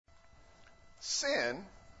Sin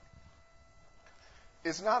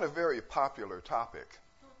is not a very popular topic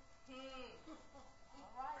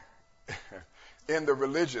in the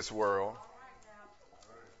religious world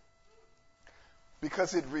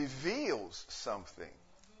because it reveals something.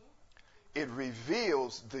 It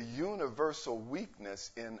reveals the universal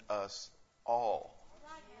weakness in us all.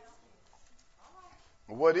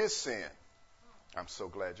 What is sin? I'm so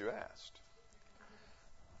glad you asked.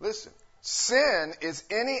 Listen, sin is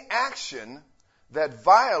any action that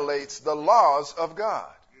violates the laws of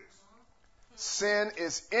God. Sin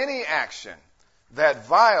is any action that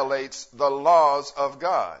violates the laws of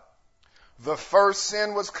God. The first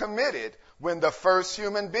sin was committed when the first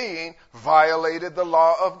human being violated the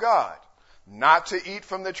law of God, not to eat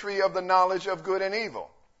from the tree of the knowledge of good and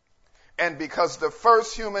evil. And because the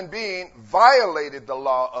first human being violated the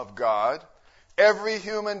law of God, every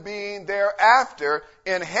human being thereafter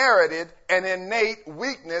inherited an innate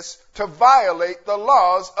weakness to violate the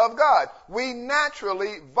laws of God. We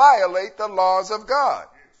naturally violate the laws of God.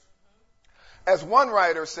 As one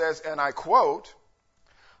writer says, and I quote,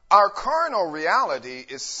 "Our carnal reality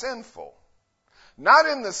is sinful, not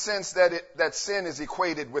in the sense that sin is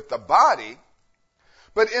equated with the body,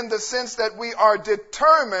 but in the sense that we are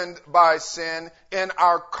determined by sin in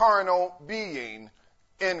our carnal being,"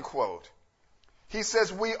 end quote. He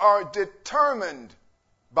says we are determined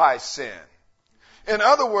by sin. In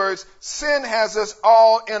other words, sin has us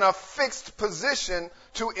all in a fixed position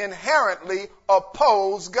to inherently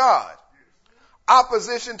oppose God.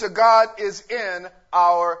 Opposition to God is in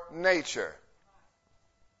our nature.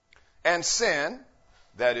 And sin,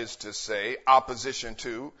 that is to say, opposition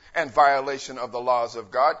to and violation of the laws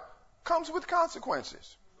of God, comes with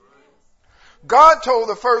consequences. God told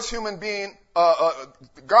the first human being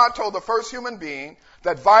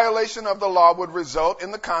that violation of the law would result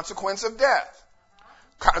in the consequence of death.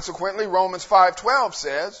 Consequently, Romans 5:12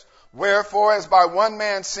 says, "Wherefore, as by one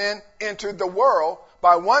man sin entered the world,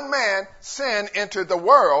 by one man sin entered the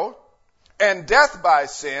world, and death by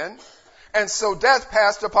sin, and so death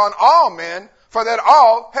passed upon all men, for that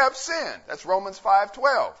all have sinned." That's Romans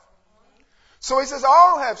 5:12. So he says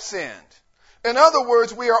all have sinned. In other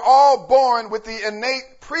words, we are all born with the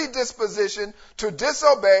innate predisposition to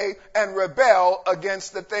disobey and rebel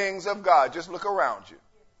against the things of God. Just look around you.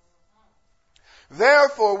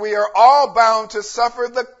 Therefore, we are all bound to suffer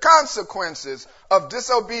the consequences of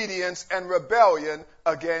disobedience and rebellion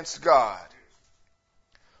against God.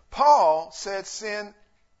 Paul said sin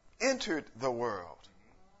entered the world.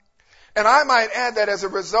 And I might add that as a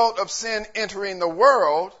result of sin entering the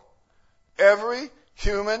world, every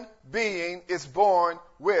human being is born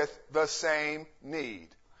with the same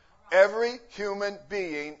need. Every human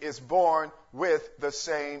being is born with the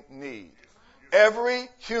same need. Every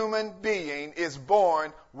human being is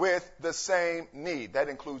born with the same need. That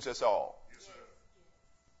includes us all.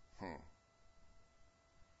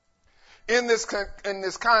 In this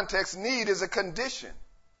context, need is a condition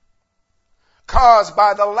caused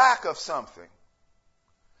by the lack of something.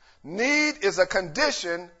 Need is a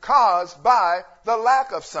condition caused by the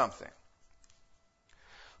lack of something.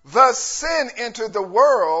 Thus, sin entered the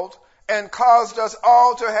world and caused us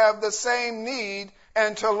all to have the same need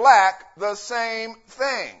and to lack the same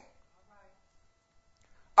thing.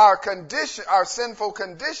 Our condition, our sinful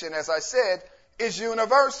condition, as I said, is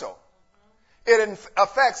universal. It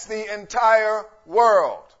affects the entire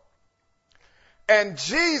world. And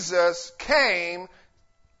Jesus came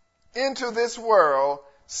into this world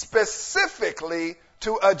specifically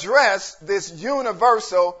to address this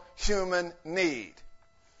universal human need.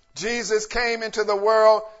 Jesus came into the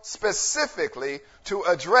world specifically to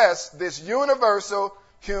address this universal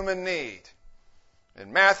human need.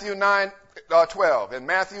 In Matthew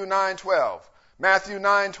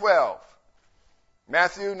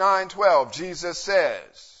 9:12, Jesus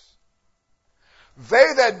says,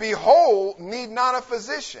 "They that be whole need not a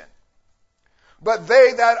physician, but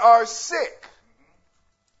they that are sick.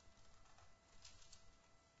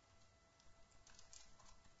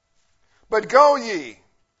 But go ye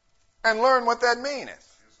and learn what that meaneth.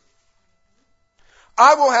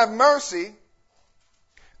 I will have mercy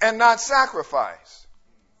and not sacrifice."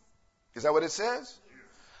 Is that what it says?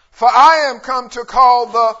 "For I am come to I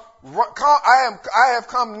have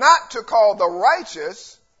come not to call the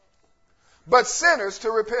righteous, but sinners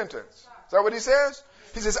to repentance." Is that what he says?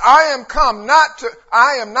 He says, I am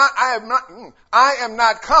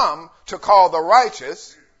not come to call the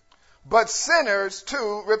righteous, but sinners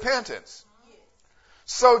to repentance.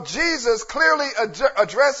 So Jesus clearly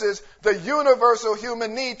addresses the universal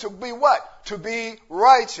human need to be what? To be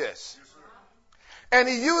righteous. And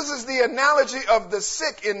he uses the analogy of the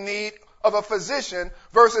sick in need of a physician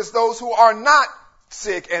versus those who are not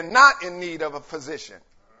sick and not in need of a physician.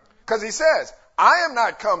 Because he says, I am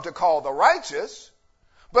not come to call the righteous,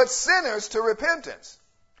 but sinners to repentance.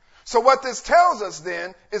 So what this tells us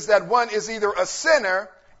then is that one is either a sinner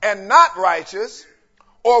and not righteous,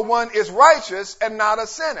 or one is righteous and not a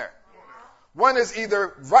sinner. One is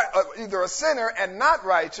either a sinner and not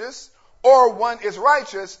righteous, or one is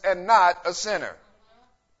righteous and not a sinner.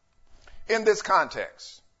 In this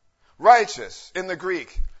context, righteous in the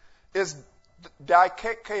Greek is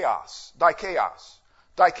dikaios, dikaios,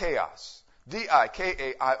 dikaios,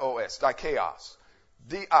 D-I-K-A-I-O-S, dikaios,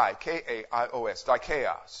 D-I-K-A-I-O-S,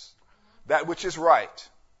 dikaios, that which is right,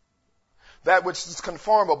 that which is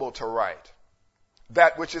conformable to right,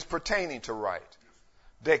 that which is pertaining to right.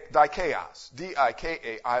 Dikaios,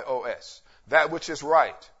 D-I-K-A-I-O-S, that which is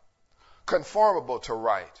right, conformable to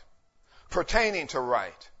right, pertaining to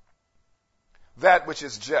right, that which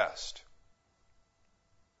is just.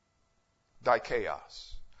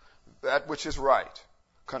 Dikaios, that which is right,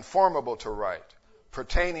 conformable to right,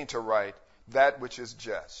 pertaining to right, that which is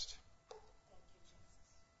just.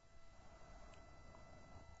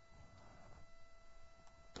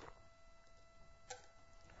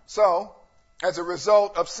 So, as a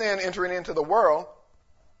result of sin entering into the world,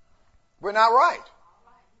 we're not right.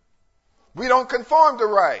 We don't conform to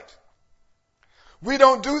right. We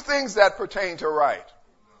don't do things that pertain to right.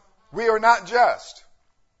 We are not just.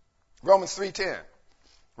 Romans 3:10.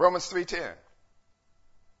 Romans 3:10.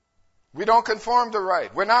 We don't conform to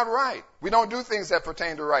right. We're not right. We don't do things that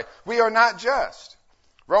pertain to right. We are not just.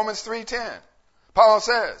 Romans 3:10. Paul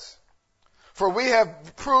says, for we have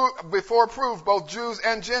before proved both Jews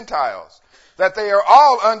and Gentiles that they are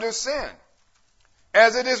all under sin.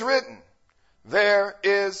 As it is written, there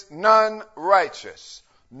is none righteous,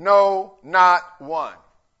 no, not one.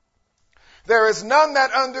 There is none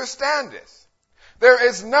that understandeth. There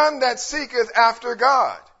is none that seeketh after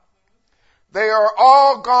God. They are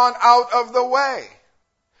all gone out of the way.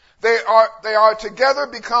 They are together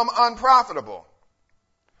become unprofitable.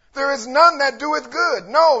 There is none that doeth good.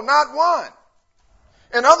 No, not one.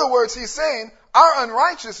 In other words, he's saying our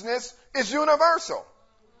unrighteousness is universal.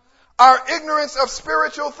 Our ignorance of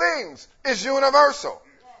spiritual things is universal.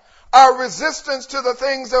 Our resistance to the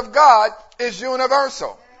things of God is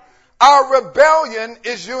universal. Our rebellion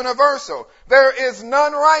is universal. There is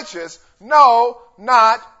none righteous. No,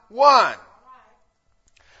 not one.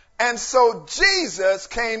 And so Jesus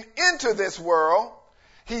came into this world.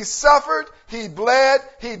 He suffered, he bled,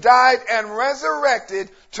 he died and resurrected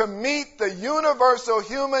to meet the universal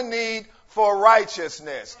human need for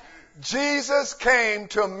righteousness. Jesus came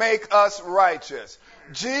to make us righteous.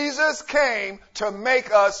 Jesus came to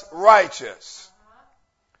make us righteous.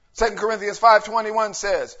 2 Corinthians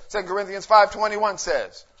 5:21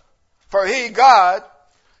 says, for he, God,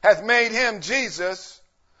 hath made him, Jesus,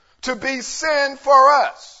 to be sin for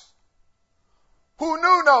us, who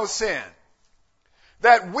knew no sin,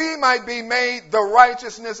 that we might be made the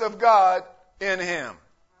righteousness of God in him.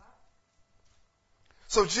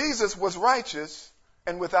 So Jesus was righteous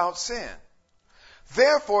and without sin.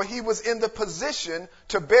 Therefore, he was in the position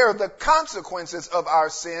to bear the consequences of our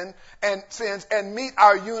sins and meet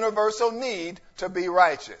our universal need to be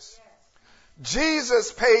righteous.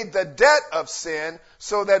 Jesus paid the debt of sin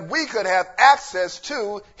so that we could have access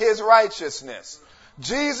to his righteousness.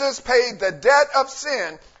 Jesus paid the debt of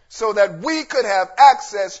sin so that we could have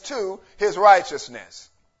access to his righteousness.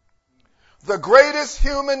 The greatest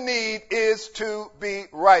human need is to be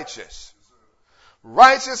righteous.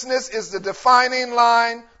 Righteousness is the defining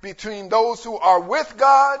line between those who are with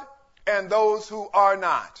God and those who are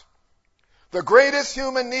not. The greatest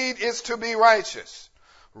human need is to be righteous.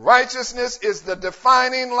 Righteousness is the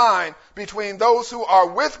defining line between those who are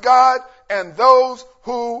with God and those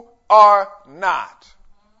who are not.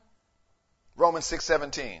 Romans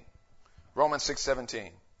 6:17. Romans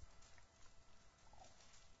 6:17.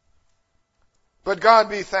 But God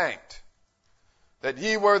be thanked that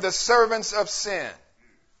ye were the servants of sin,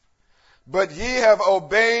 but ye have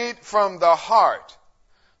obeyed from the heart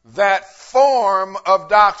that form of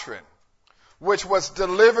doctrine which was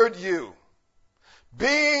delivered you.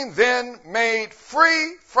 Being then made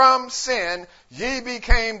free from sin, ye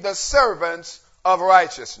became the servants of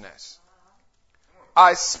righteousness.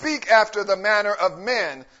 I speak after the manner of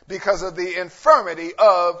men because of the infirmity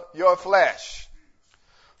of your flesh.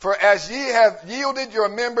 For as ye have yielded your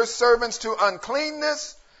members servants to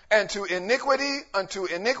uncleanness and to iniquity unto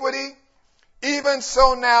iniquity, even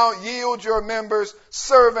so now yield your members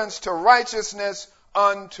servants to righteousness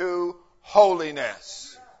unto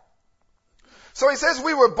holiness. So he says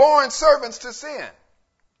we were born servants to sin.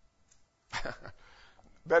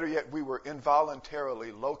 Better yet, we were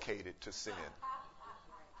involuntarily located to sin.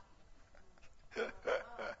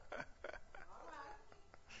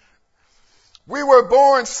 We were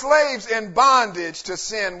born slaves in bondage to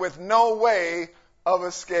sin with no way of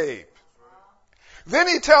escape. Then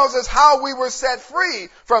he tells us how we were set free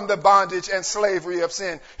from the bondage and slavery of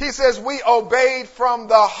sin. He says we obeyed from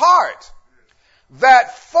the heart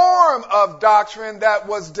that form of doctrine that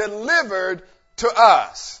was delivered to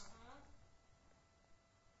us.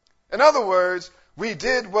 In other words, we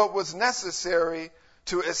did what was necessary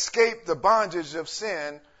to escape the bondage of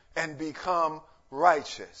sin and become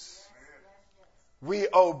righteous. We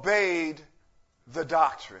obeyed the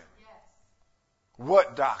doctrine.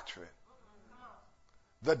 What doctrine?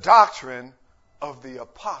 The doctrine of the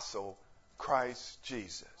apostle Christ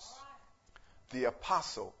Jesus. The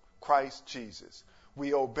apostle Christ Jesus.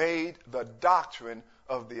 We obeyed the doctrine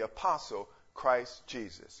of the apostle Christ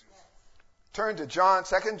Jesus. Turn to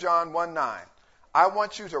 2 John 1:9. I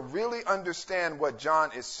want you to really understand what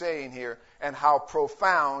John is saying here and how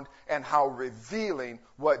profound and how revealing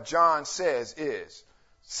what John says is.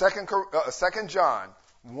 2 John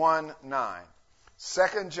 1:9.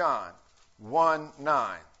 2 John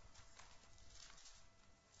 1:9.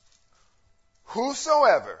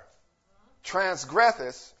 Whosoever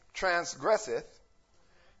transgresseth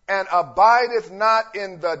and abideth not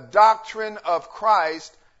in the doctrine of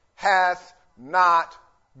Christ hath not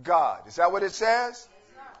God. Is that what it says?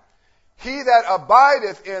 He that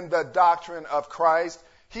abideth in the doctrine of Christ,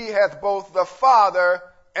 he hath both the Father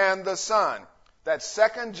and the Son. That's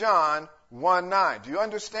 2 John 1:9. Do you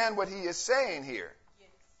understand what he is saying here? Yes.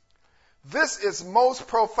 This is a most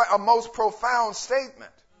profound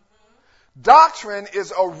statement. Doctrine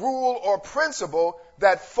is a rule or principle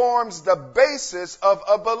that forms the basis of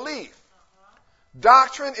a belief.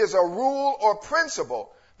 Doctrine is a rule or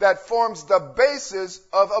principle that forms the basis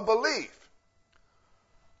of a belief.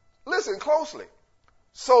 Listen closely.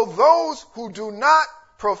 So those who do not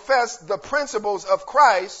profess the principles of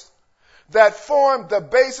Christ that form the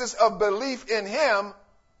basis of belief in him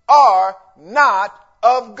are not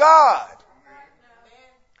of God.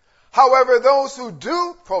 However, those who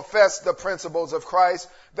do profess the principles of Christ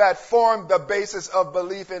that form the basis of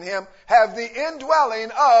belief in him have the indwelling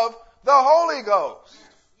of the Holy Ghost.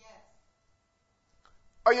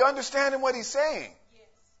 Are you understanding what he's saying?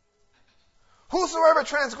 Whosoever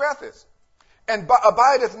transgresseth and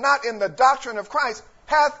abideth not in the doctrine of Christ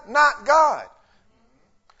hath not God.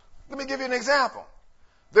 Let me give you an example.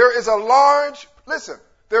 There is a large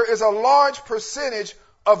percentage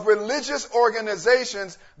of religious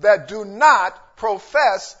organizations that do not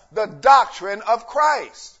profess the doctrine of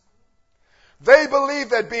Christ. They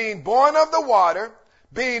believe that being born of the water,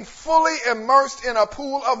 being fully immersed in a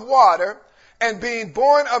pool of water, and being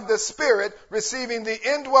born of the Spirit, receiving the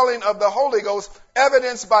indwelling of the Holy Ghost,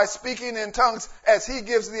 evidenced by speaking in tongues as he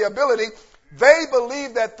gives the ability, they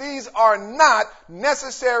believe that these are not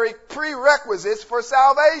necessary prerequisites for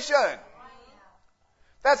salvation.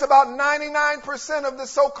 That's about 99% of the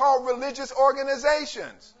so-called religious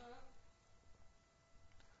organizations.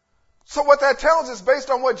 So what that tells us,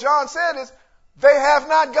 based on what John said, is they have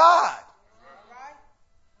not God.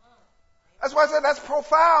 That's why I said that's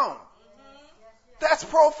profound. That's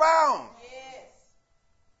profound.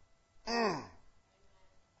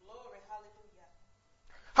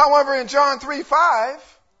 However, in John 3:5,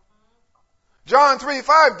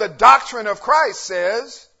 the doctrine of Christ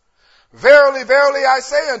says, Verily, verily, I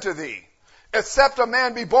say unto thee, except a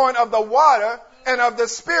man be born of the water and of the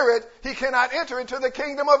Spirit, he cannot enter into the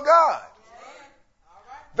kingdom of God.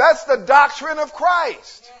 That's the doctrine of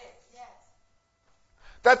Christ.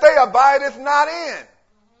 That they abideth not in.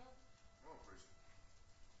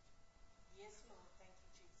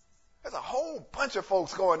 There's a whole bunch of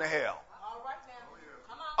folks going to hell.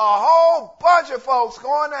 A whole bunch of folks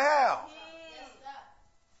going to hell.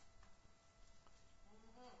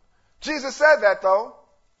 Jesus said that, though.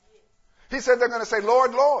 He said they're going to say,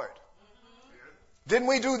 Lord, Lord. Didn't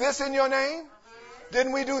we do this in your name?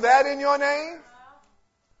 Didn't we do that in your name?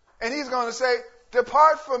 And he's going to say,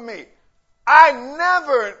 depart from me. I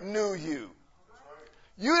never knew you.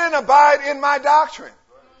 You didn't abide in my doctrine.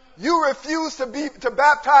 You refused to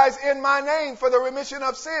baptize in my name for the remission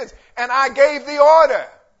of sins. And I gave the order.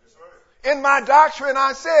 In my doctrine,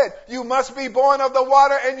 I said, you must be born of the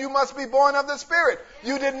water and you must be born of the Spirit.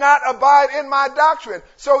 You did not abide in my doctrine.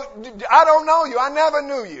 So I don't know you. I never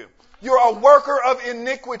knew you. You're a worker of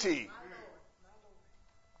iniquity.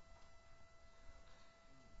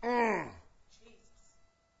 And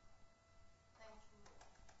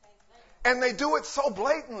they do it so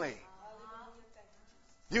blatantly.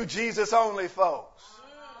 You Jesus only folks.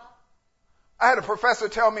 I had a professor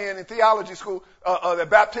tell me in theology school that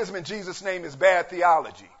baptism in Jesus' name is bad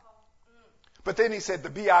theology. But then he said the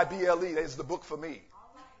Bible is the book for me.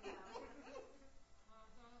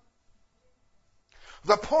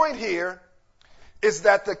 The point here is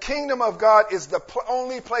that the kingdom of God is the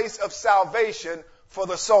only place of salvation for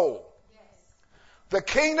the soul. The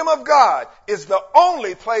kingdom of God is the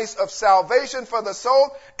only place of salvation for the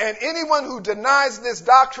soul, and anyone who denies this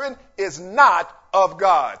doctrine is not of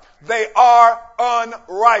God. They are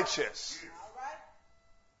unrighteous.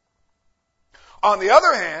 On the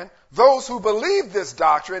other hand, those who believe this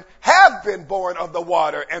doctrine have been born of the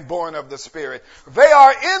water and born of the Spirit. They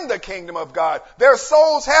are in the kingdom of God. Their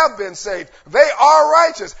souls have been saved. They are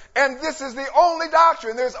righteous. And this is the only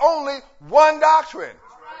doctrine. There's only one doctrine.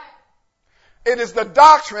 It is the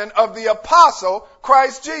doctrine of the apostle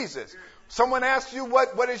Christ Jesus. Someone asks you,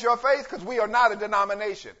 what is your faith? Because we are not a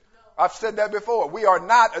denomination. I've said that before. We are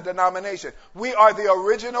not a denomination. We are the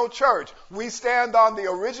original church. We stand on the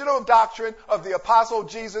original doctrine of the apostle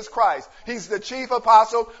Jesus Christ. He's the chief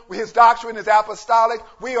apostle. His doctrine is apostolic.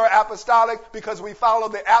 We are apostolic because we follow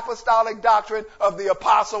the apostolic doctrine of the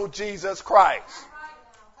apostle Jesus Christ.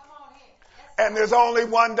 And there's only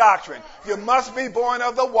one doctrine. You must be born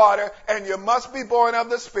of the water and you must be born of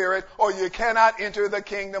the Spirit, or you cannot enter the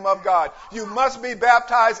kingdom of God. You must be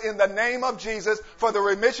baptized in the name of Jesus for the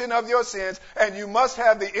remission of your sins, and you must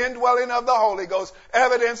have the indwelling of the Holy Ghost,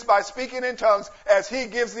 evidenced by speaking in tongues as He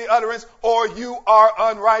gives the utterance, or you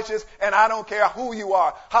are unrighteous. And I don't care who you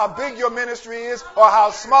are, how big your ministry is or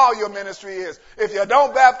how small your ministry is. If you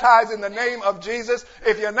don't baptize in the name of Jesus,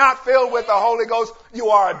 if you're not filled with the Holy Ghost, you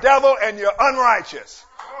are a devil and you're unrighteous.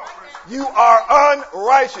 You are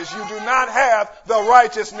unrighteous. You do not have the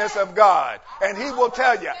righteousness of God. And He will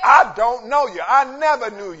tell you, I don't know you. I never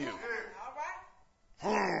knew you.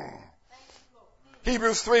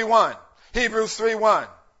 Hebrews 3:1. Hebrews 3:1.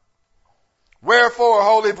 Wherefore,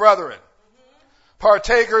 holy brethren,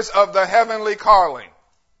 partakers of the heavenly calling,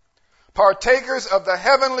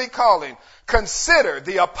 consider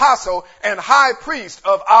the apostle and high priest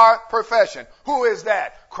of our profession. Who is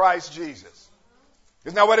that? Christ Jesus.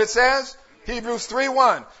 Isn't that what it says? Hebrews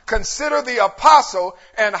 3:1. Consider the apostle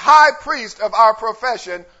and high priest of our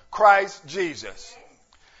profession, Christ Jesus.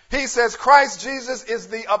 He says Christ Jesus is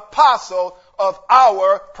the apostle of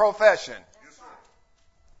our profession.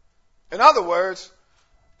 In other words,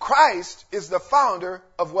 Christ is the founder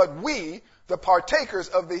of what we, the partakers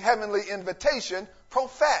of the heavenly invitation,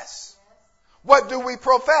 profess. What do we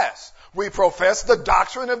profess? We profess the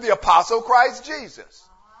doctrine of the apostle Christ Jesus.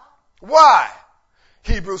 Why?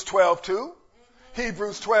 Hebrews 12:2.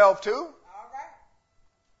 Hebrews 12:2.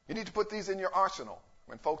 You need to put these in your arsenal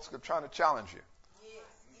when folks are trying to challenge you.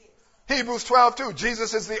 Hebrews 12:2.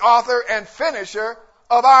 Jesus is the author and finisher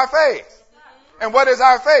of our faith. And what is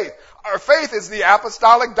our faith? Our faith is the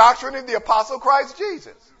apostolic doctrine of the apostle Christ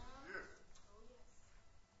Jesus.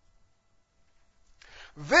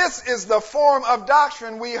 This is the form of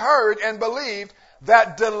doctrine we heard and believed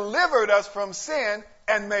that delivered us from sin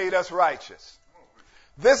and made us righteous.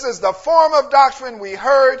 This is the form of doctrine we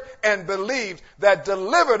heard and believed that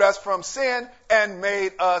delivered us from sin and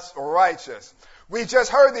made us righteous. We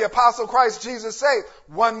just heard the apostle Christ Jesus say,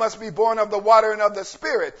 one must be born of the water and of the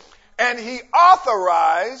Spirit. And He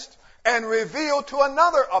authorized and revealed to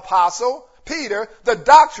another apostle, Peter, the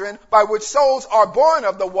doctrine by which souls are born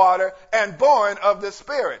of the water and born of the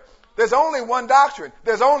Spirit. There's only one doctrine.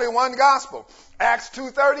 There's only one gospel. Acts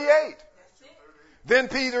 2:38. Then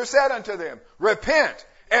Peter said unto them, repent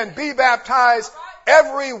and be baptized,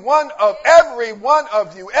 every one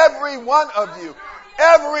of you,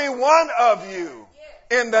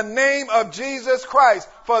 in the name of Jesus Christ,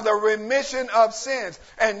 for the remission of sins,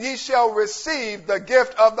 and ye shall receive the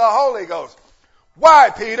gift of the Holy Ghost.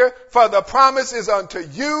 Why, Peter? For the promise is unto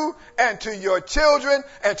you and to your children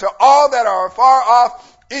and to all that are far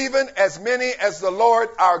off, even as many as the Lord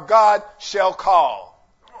our God shall call.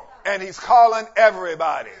 And He's calling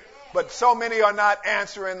everybody. But so many are not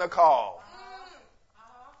answering the call.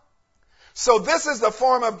 So this is the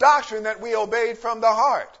form of doctrine that we obeyed from the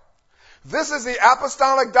heart. This is the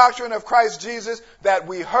apostolic doctrine of Christ Jesus that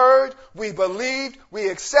we heard, we believed, we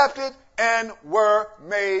accepted, and were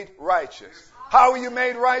made righteous. How are you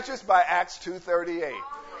made righteous? By Acts 2:38.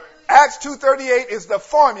 Acts 2:38 is the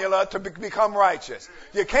formula to become righteous.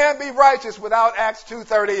 You can't be righteous without Acts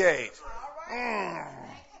 2:38.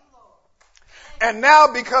 And now,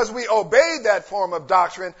 because we obeyed that form of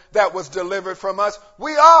doctrine that was delivered from us,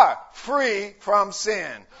 we are free from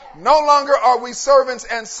sin. No longer are we servants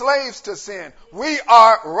and slaves to sin. We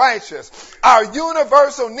are righteous. Our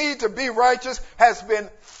universal need to be righteous has been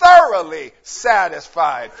thoroughly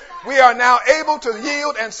satisfied. We are now able to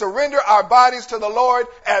yield and surrender our bodies to the Lord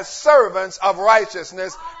as servants of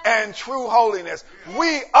righteousness and true holiness.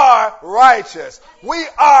 We are righteous. We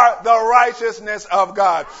are the righteousness of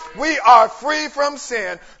God. We are free from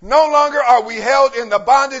sin. No longer are we held in the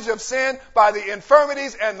bondage of sin by the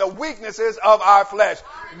infirmities and the weaknesses of our flesh.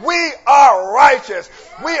 We are righteous.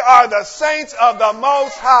 We are the saints of the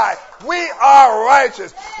Most High. We are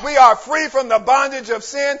righteous. We are free from the bondage of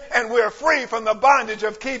sin, and we're free from the bondage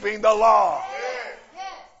of keeping the law.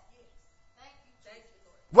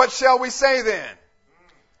 What shall we say then?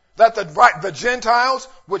 That the Gentiles,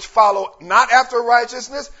 which follow not after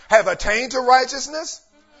righteousness, have attained to righteousness,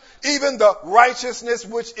 even the righteousness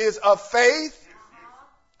which is of faith.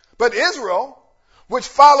 But Israel, which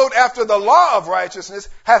followed after the law of righteousness,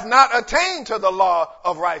 hath not attained to the law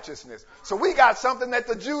of righteousness. So we got something that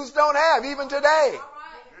the Jews don't have even today.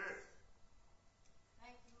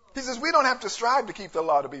 He says we don't have to strive to keep the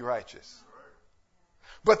law to be righteous.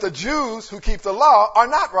 But the Jews who keep the law are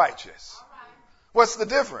not righteous. What's the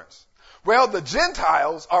difference? Well, the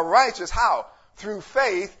Gentiles are righteous. How? Through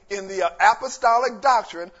faith in the apostolic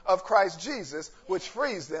doctrine of Christ Jesus, which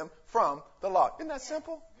frees them from the law. Isn't that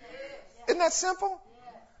simple? Isn't that simple?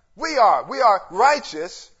 We are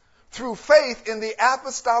righteous through faith in the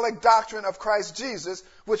apostolic doctrine of Christ Jesus,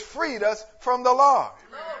 which freed us from the law.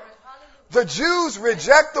 The Jews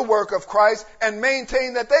reject the work of Christ and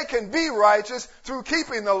maintain that they can be righteous through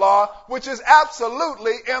keeping the law, which is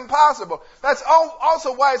absolutely impossible. That's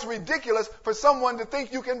also why it's ridiculous for someone to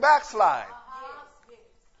think you can backslide.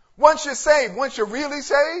 Once you're saved, once you're really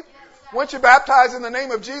saved, once you're baptized in the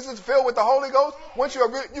name of Jesus, filled with the Holy Ghost,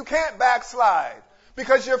 you can't backslide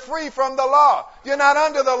because you're free from the law. You're not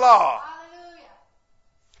under the law.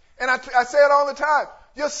 And I say it all the time.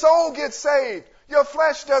 Your soul gets saved. Your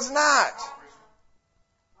flesh does not.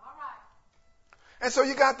 And so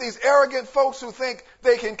you got these arrogant folks who think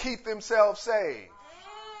they can keep themselves saved.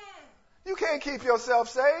 You can't keep yourself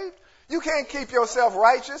saved. You can't keep yourself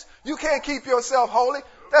righteous. You can't keep yourself holy.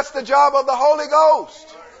 That's the job of the Holy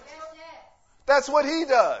Ghost. That's what He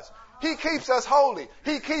does. He keeps us holy.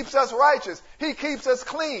 He keeps us righteous. He keeps us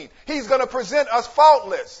clean. He's going to present us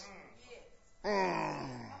faultless.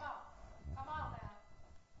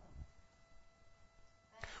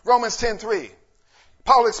 Romans 10:3.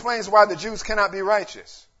 Paul explains why the Jews cannot be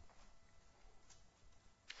righteous.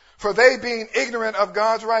 For they, being ignorant of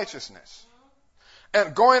God's righteousness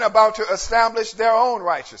and going about to establish their own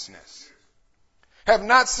righteousness, have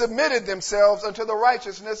not submitted themselves unto the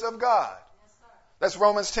righteousness of God. That's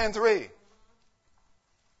Romans 10:3.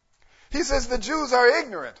 He says the Jews are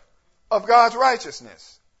ignorant of God's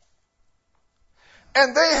righteousness.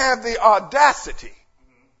 And they have the audacity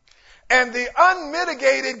and the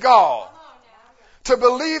unmitigated gall to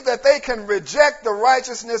believe that they can reject the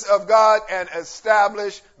righteousness of God and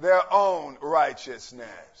establish their own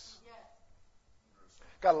righteousness.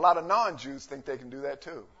 Got a lot of non-Jews think they can do that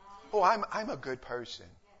too. Oh, I'm a good person.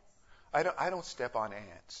 I don't step on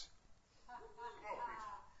ants.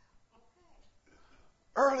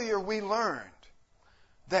 Earlier we learned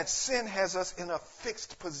that sin has us in a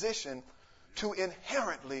fixed position to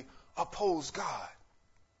inherently oppose God.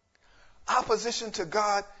 Opposition to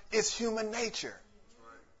God is human nature.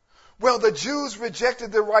 Well, the Jews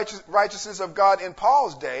rejected the righteousness of God in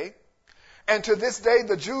Paul's day, and to this day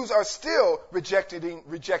the Jews are still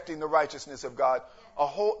rejecting the righteousness of God,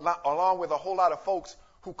 along with a whole lot of folks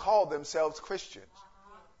who call themselves Christians.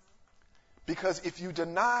 Because if you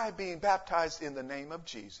deny being baptized in the name of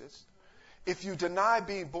Jesus, if you deny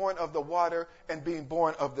being born of the water and being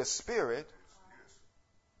born of the Spirit,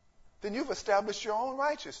 then you've established your own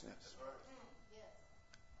righteousness.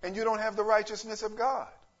 And you don't have the righteousness of God.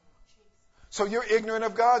 So you're ignorant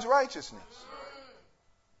of God's righteousness.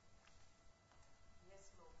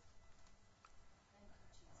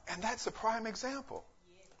 And that's a prime example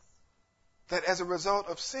that as a result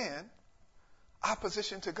of sin,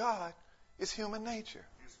 opposition to God is human nature.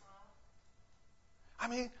 I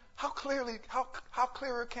mean, how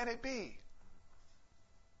clearer can it be?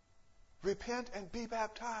 Repent and be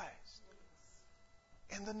baptized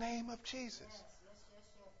in the name of Jesus.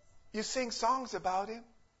 You sing songs about Him,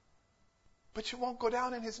 but you won't go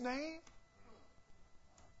down in His name.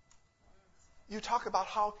 You talk about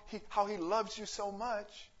how he loves you so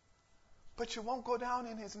much, but you won't go down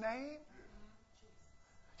in His name.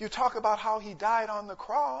 You talk about how He died on the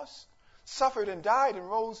cross suffered and died and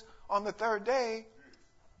rose on the third day,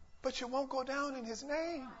 but you won't go down in his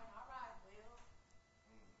name.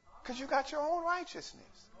 Because you got your own righteousness.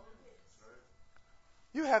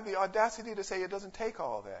 You have the audacity to say it doesn't take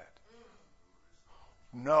all that.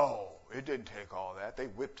 No, it didn't take all that. They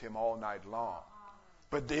whipped him all night long.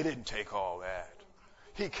 But they didn't take all that.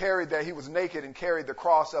 He carried that. He was naked and carried the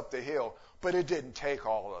cross up the hill. But it didn't take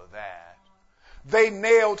all of that. They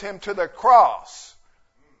nailed him to the cross.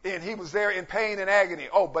 And he was there in pain and agony.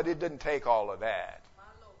 Oh, but it didn't take all of that.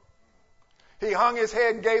 He hung his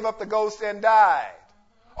head and gave up the ghost and died.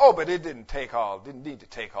 Oh, but it didn't need to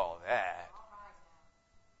take all of that.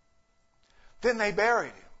 Then they buried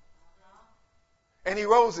him. And he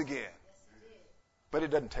rose again. But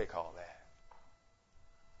it doesn't take all that.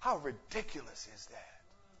 How ridiculous is that?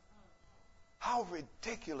 How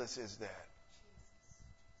ridiculous is that?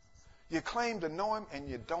 You claim to know him and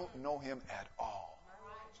you don't know him at all.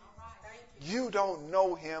 You don't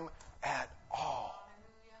know him at all.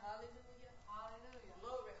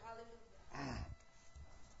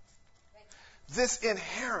 This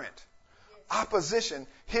inherent opposition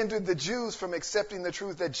hindered the Jews from accepting the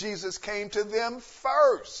truth that Jesus came to them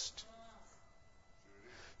first.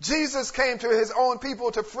 Jesus came to his own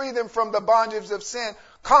people to free them from the bondage of sin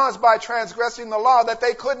caused by transgressing the law that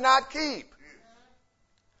they could not keep.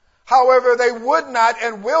 However, they would not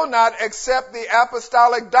and will not accept the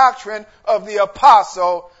apostolic doctrine of the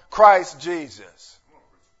apostle Christ Jesus.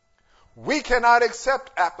 We cannot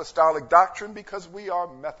accept apostolic doctrine because we are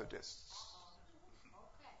Methodists.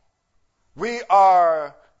 We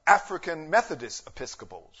are African Methodist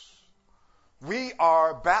Episcopals. We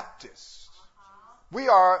are Baptists. We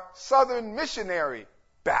are Southern Missionary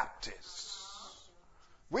Baptists.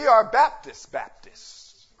 We are Baptists.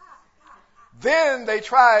 Then they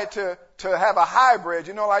tried to have a hybrid.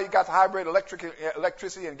 You know how you got the hybrid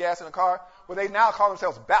electricity and gas in a car? Well, they now call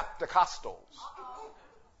themselves Bapticostals.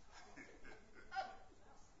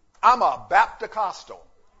 I'm a Bapticostal.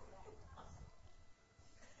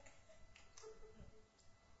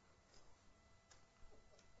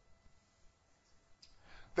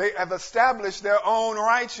 They have established their own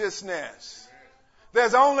righteousness.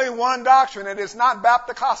 There's only one doctrine, and it's not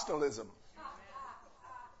Bapticostalism.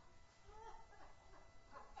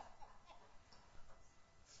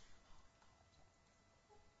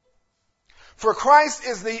 For Christ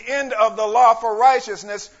is the end of the law for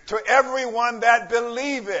righteousness to everyone that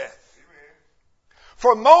believeth.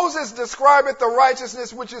 For Moses describeth the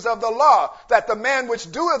righteousness which is of the law, that the man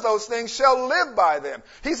which doeth those things shall live by them.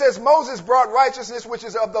 He says Moses brought righteousness which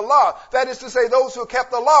is of the law. That is to say, those who kept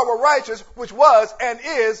the law were righteous, which was and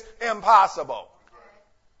is impossible.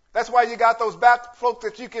 That's why you got those folk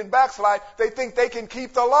that you can backslide. They think they can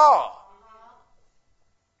keep the law.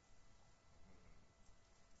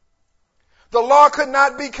 The law could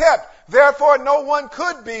not be kept. Therefore, no one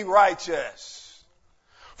could be righteous.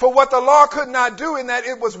 For what the law could not do in that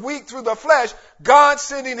it was weak through the flesh, God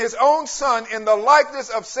sending his own Son in the likeness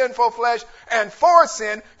of sinful flesh and for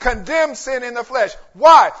sin, condemned sin in the flesh.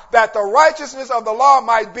 Why? That the righteousness of the law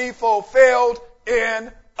might be fulfilled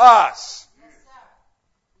in us.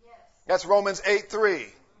 Yes. That's Romans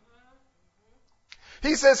 8:3.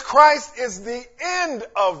 He says Christ is the end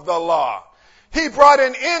of the law. He brought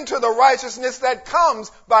an end to the righteousness that comes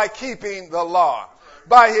by keeping the law.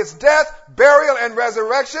 By his death, burial, and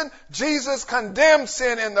resurrection, Jesus condemned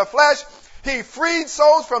sin in the flesh. He freed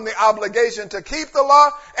souls from the obligation to keep the law,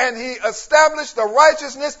 and he established the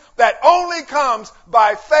righteousness that only comes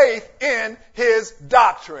by faith in his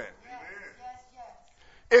doctrine.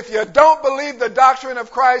 If you don't believe the doctrine of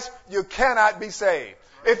Christ, you cannot be saved.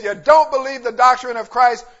 If you don't believe the doctrine of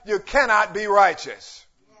Christ, you cannot be righteous.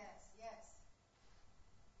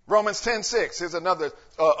 Romans 10:6. Here's another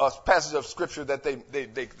passage of scripture that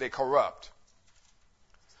they corrupt.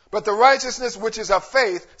 But the righteousness which is of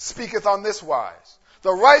faith speaketh on this wise.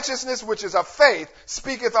 The righteousness which is of faith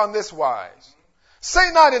speaketh on this wise.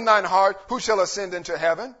 Say not in thine heart, who shall ascend into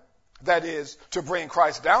heaven? That is, to bring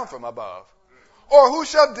Christ down from above. Or who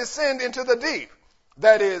shall descend into the deep?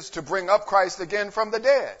 That is, to bring up Christ again from the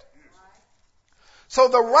dead. So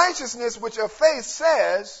the righteousness which of faith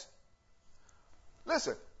says,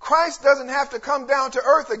 listen, Christ doesn't have to come down to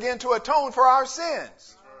earth again to atone for our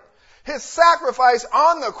sins. His sacrifice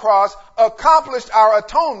on the cross accomplished our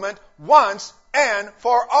atonement once and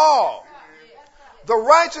for all. The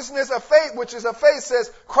righteousness of faith, which is of faith,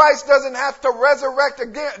 says Christ doesn't have to resurrect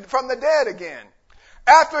again from the dead again.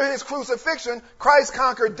 After his crucifixion, Christ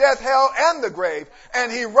conquered death, hell, and the grave,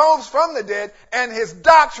 and he rose from the dead, and his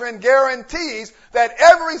doctrine guarantees that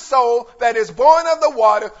every soul that is born of the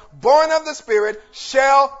water, born of the Spirit,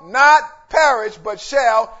 shall not perish, but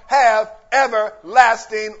shall have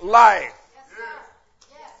everlasting life.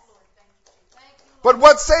 But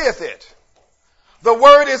what saith it? The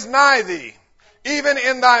word is nigh thee, even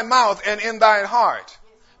in thy mouth and in thine heart.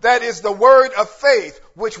 That is the word of faith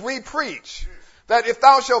which we preach. That if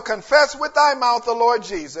thou shalt confess with thy mouth the Lord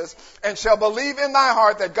Jesus, and shalt believe in thy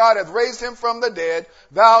heart that God hath raised him from the dead,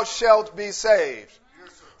 thou shalt be saved.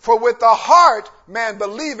 For with the heart man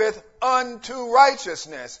believeth unto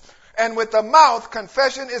righteousness, and with the mouth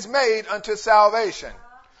confession is made unto salvation.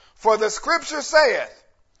 For the scripture saith,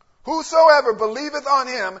 whosoever believeth on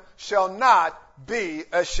him shall not be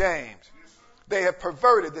ashamed. They have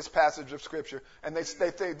perverted this passage of scripture, and they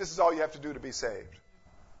think this is all you have to do to be saved.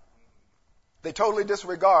 They totally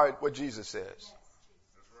disregard what Jesus says.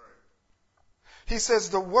 He says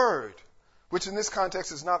the word, which in this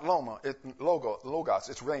context is not logos,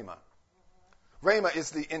 it's rhema. Rhema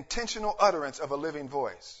is the intentional utterance of a living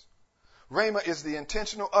voice. Rhema is the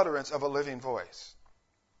intentional utterance of a living voice.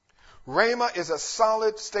 Rhema is a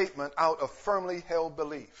solid statement out of firmly held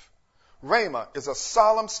belief. Rhema is a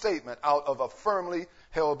solemn statement out of a firmly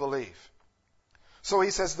held belief. So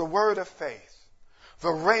he says the word of faith, the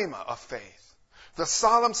rhema of faith, the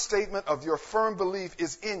solemn statement of your firm belief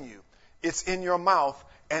is in you. It's in your mouth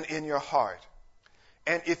and in your heart.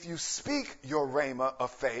 And if you speak your rhema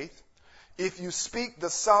of faith, if you speak the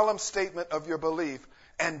solemn statement of your belief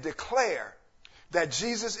and declare that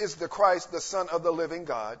Jesus is the Christ, the Son of the living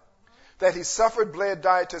God, that he suffered, bled,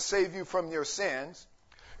 died to save you from your sins,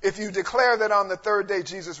 if you declare that on the third day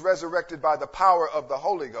Jesus resurrected by the power of the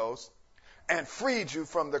Holy Ghost and freed you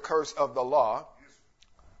from the curse of the law,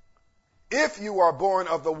 if you are born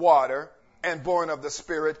of the water and born of the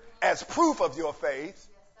Spirit as proof of your faith,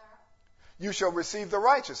 you shall receive the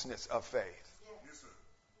righteousness of faith.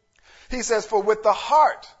 He says, for with the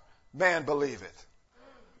heart man believeth.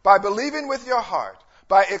 By believing with your heart,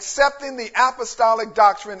 by accepting the apostolic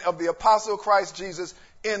doctrine of the Apostle Christ Jesus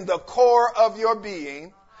in the core of your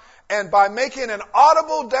being, and by making an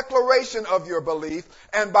audible declaration of your belief,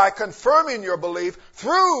 and by confirming your belief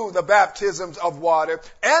through the baptisms of water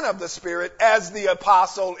and of the Spirit, as the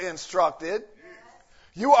apostle instructed,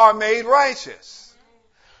 you are made righteous.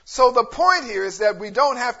 So the point here is that we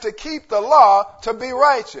don't have to keep the law to be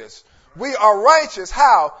righteous. We are righteous.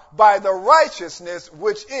 How? By the righteousness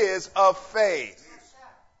which is of faith.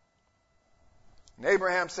 And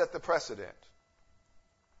Abraham set the precedent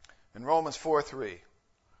in Romans 4:3.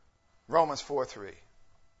 Romans 4:3.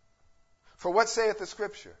 For what saith the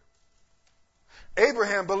scripture?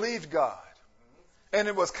 Abraham believed God, and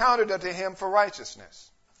it was counted unto him for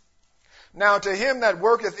righteousness. Now to him that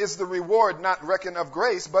worketh is the reward not reckoned of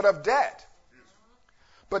grace, but of debt.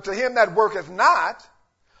 But to him that worketh not,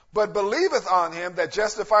 but believeth on him that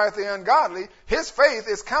justifieth the ungodly, his faith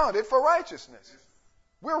is counted for righteousness.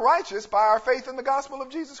 We're righteous by our faith in the gospel of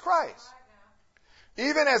Jesus Christ.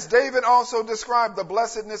 Even as David also described the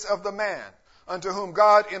blessedness of the man unto whom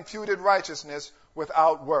God imputed righteousness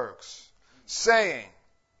without works, saying,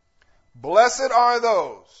 blessed are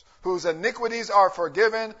those whose iniquities are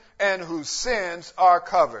forgiven and whose sins are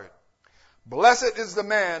covered. Blessed is the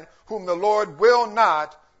man whom the Lord will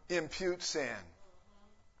not impute sin.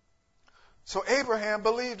 So Abraham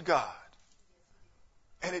believed God,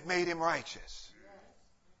 and it made him righteous.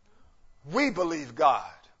 We believe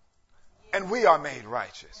God, and we are made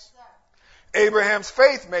righteous. Abraham's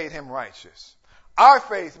faith made him righteous. Our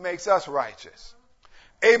faith makes us righteous.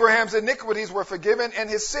 Abraham's iniquities were forgiven and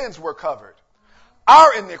his sins were covered.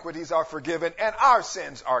 Our iniquities are forgiven and our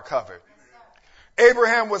sins are covered.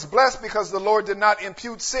 Abraham was blessed because the Lord did not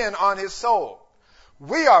impute sin on his soul.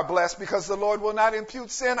 We are blessed because the Lord will not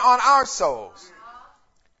impute sin on our souls.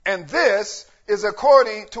 And this is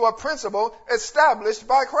according to a principle established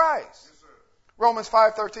by Christ. Romans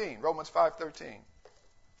 5:13. Romans 5:13.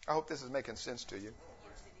 I hope this is making sense to you.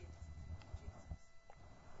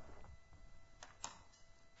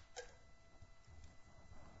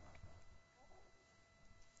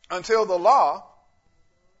 Until the law,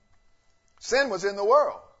 sin was in the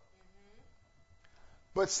world.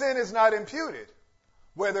 But sin is not imputed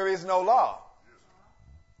where there is no law.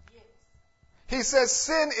 He says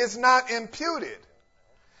sin is not imputed.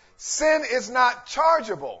 Sin is not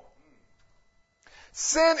chargeable.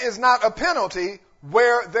 Sin is not a penalty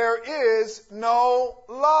where there is no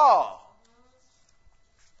law.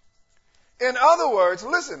 In other words,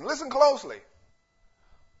 listen closely.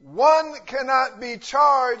 One cannot be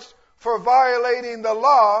charged for violating the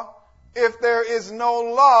law if there is no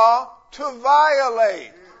law to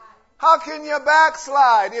violate. How can you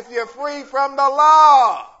backslide if you're free from the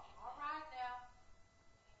law?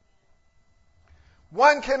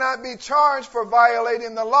 One cannot be charged for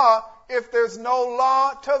violating the law if there's no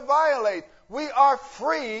law to violate. We are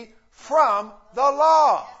free from the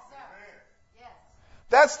law.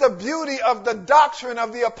 That's the beauty of the doctrine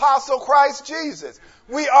of the Apostle Christ Jesus.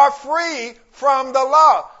 We are free from the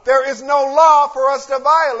law. There is no law for us to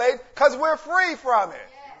violate because we're free from it.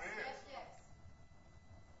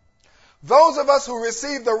 Those of us who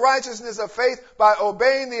receive the righteousness of faith by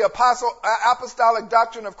obeying the apostolic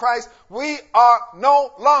doctrine of Christ, we are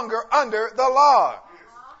no longer under the law.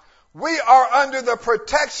 We are under the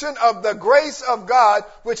protection of the grace of God,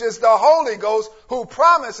 which is the Holy Ghost, who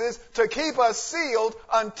promises to keep us sealed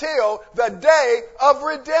until the day of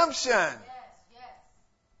redemption.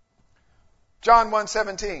 John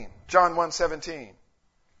 1:17. John 1:17.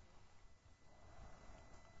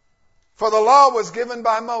 For the law was given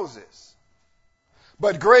by Moses,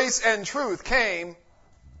 but grace and truth came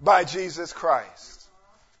by Jesus Christ.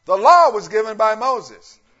 The law was given by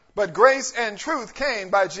Moses, but grace and truth came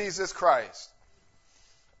by Jesus Christ.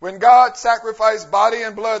 When God sacrificed body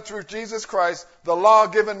and blood through Jesus Christ, the law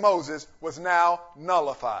given Moses was now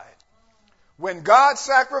nullified. When God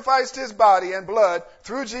sacrificed his body and blood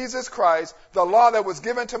through Jesus Christ, the law that was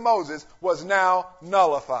given to Moses was now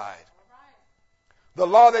nullified. The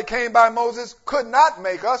law that came by Moses could not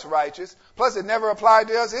make us righteous, plus it never applied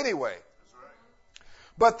to us anyway.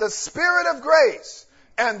 But the Spirit of grace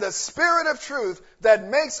and the Spirit of truth that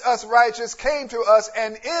makes us righteous came to us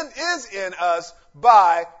and is in us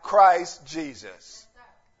by Christ Jesus.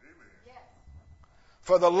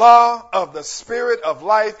 For the law of the Spirit of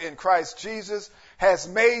life in Christ Jesus has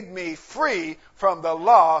made me free from the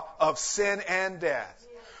law of sin and death.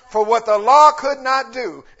 For what the law could not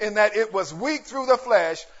do, in that it was weak through the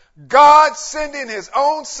flesh, God sending his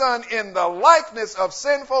own Son in the likeness of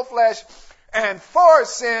sinful flesh, and for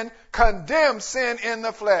sin, condemned sin in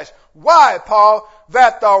the flesh. Why, Paul?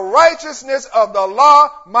 That the righteousness of the law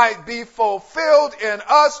might be fulfilled in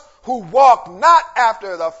us who walk not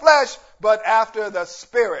after the flesh, but after the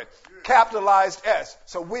Spirit. Capitalized S.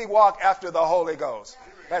 So we walk after the Holy Ghost.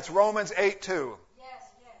 That's Romans 8:2.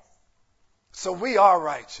 So we are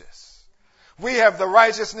righteous. We have the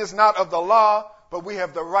righteousness not of the law, but we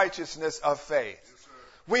have the righteousness of faith.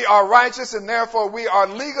 We are righteous and therefore we are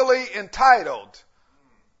legally entitled.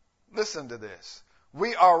 Listen to this.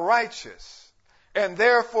 We are righteous and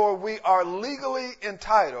therefore we are legally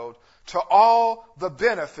entitled to all the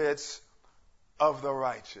benefits of the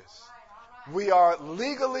righteous. We are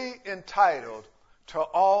legally entitled to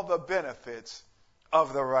all the benefits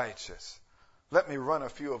of the righteous. Let me run a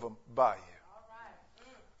few of them by you.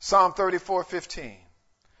 Psalm 34:15.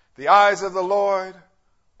 The eyes of the Lord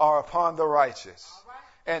are upon the righteous,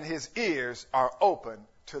 and his ears are open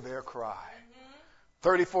to their cry.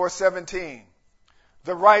 34:17.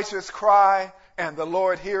 The righteous cry, and the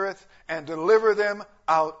Lord heareth, and deliver them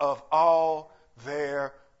out of all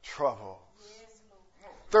their troubles.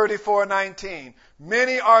 34:19.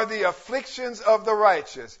 Many are the afflictions of the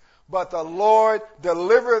righteous, but the Lord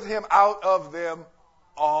delivereth him out of them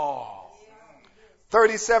all.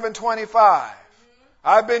 37:25.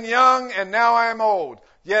 I've been young and now I am old,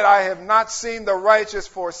 yet I have not seen the righteous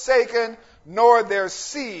forsaken, nor their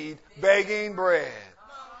seed begging bread.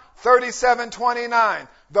 37:29.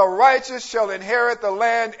 The righteous shall inherit the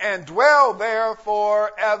land and dwell there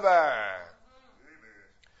forever.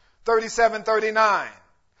 37:39.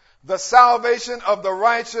 The salvation of the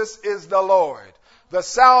righteous is the Lord. The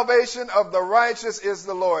salvation of the righteous is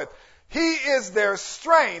the Lord. He is their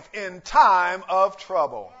strength in time of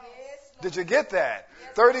trouble. Did you get that?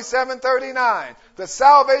 37:39. The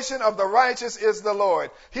salvation of the righteous is the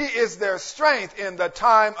Lord. He is their strength in the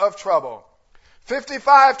time of trouble.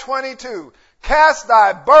 55:22. Cast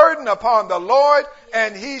thy burden upon the Lord,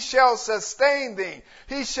 and he shall sustain thee.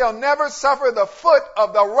 He shall never suffer the foot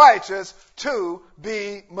of the righteous to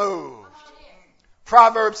be moved.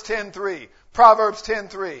 Proverbs 10:3. Proverbs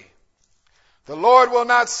 10:3. The Lord will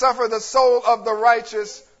not suffer the soul of the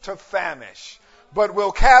righteous to famish, but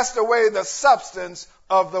will cast away the substance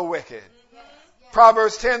of the wicked.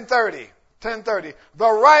 Proverbs 10:30.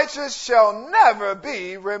 The righteous shall never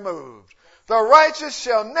be removed. The righteous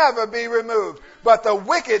shall never be removed, but the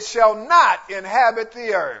wicked shall not inhabit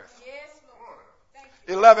the earth.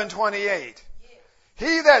 11:28.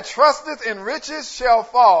 He that trusteth in riches shall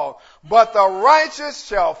fall, but the righteous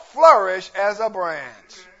shall flourish as a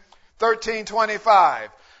branch. 13:25.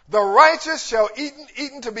 The righteous shall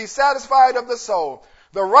eat to be satisfied of the soul.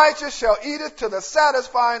 The righteous shall eateth to the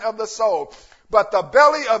satisfying of the soul, but the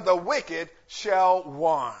belly of the wicked shall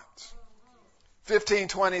want.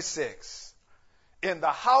 15:26. In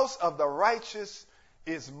the house of the righteous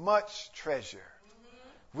is much treasure,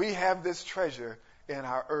 We have this treasure in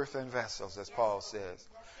our earthen vessels, as Paul says.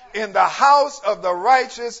 In the house of the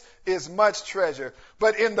righteous is much treasure,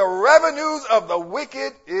 but in the revenues of the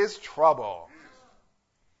wicked is trouble.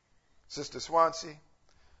 Sister Swansea,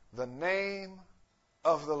 the name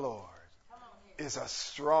of the Lord is a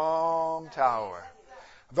strong tower.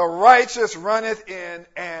 The righteous runneth in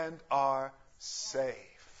and are safe.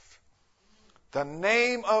 The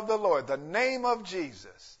name of the Lord, the name of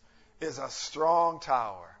Jesus, is a strong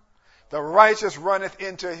tower. The righteous runneth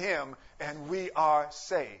into him, and we are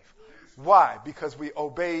safe. Why? Because we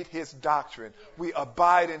obeyed his doctrine. We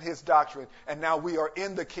abide in his doctrine, and now we are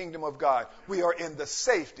in the kingdom of God. We are in the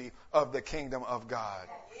safety of the kingdom of God.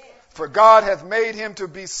 For God hath made him to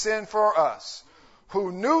be sin for us,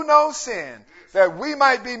 who knew no sin, that we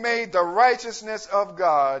might be made the righteousness of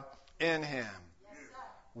God in him.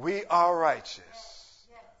 We are righteous.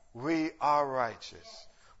 We are righteous.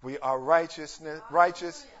 We are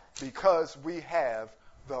righteous because we have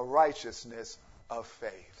the righteousness of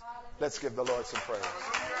faith. Let's give the Lord some praise.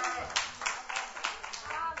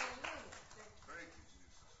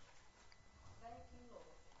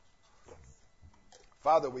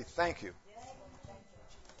 Father, we thank you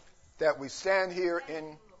that we stand here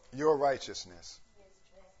in your righteousness.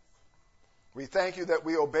 We thank you that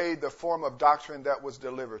we obeyed the form of doctrine that was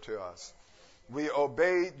delivered to us. We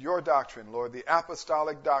obeyed your doctrine, Lord, the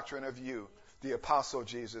apostolic doctrine of you, the apostle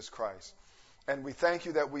Jesus Christ. And we thank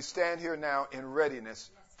you that we stand here now in readiness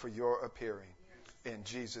for your appearing. In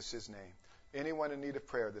Jesus' name. Anyone in need of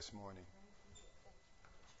prayer this morning?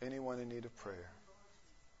 Anyone in need of prayer?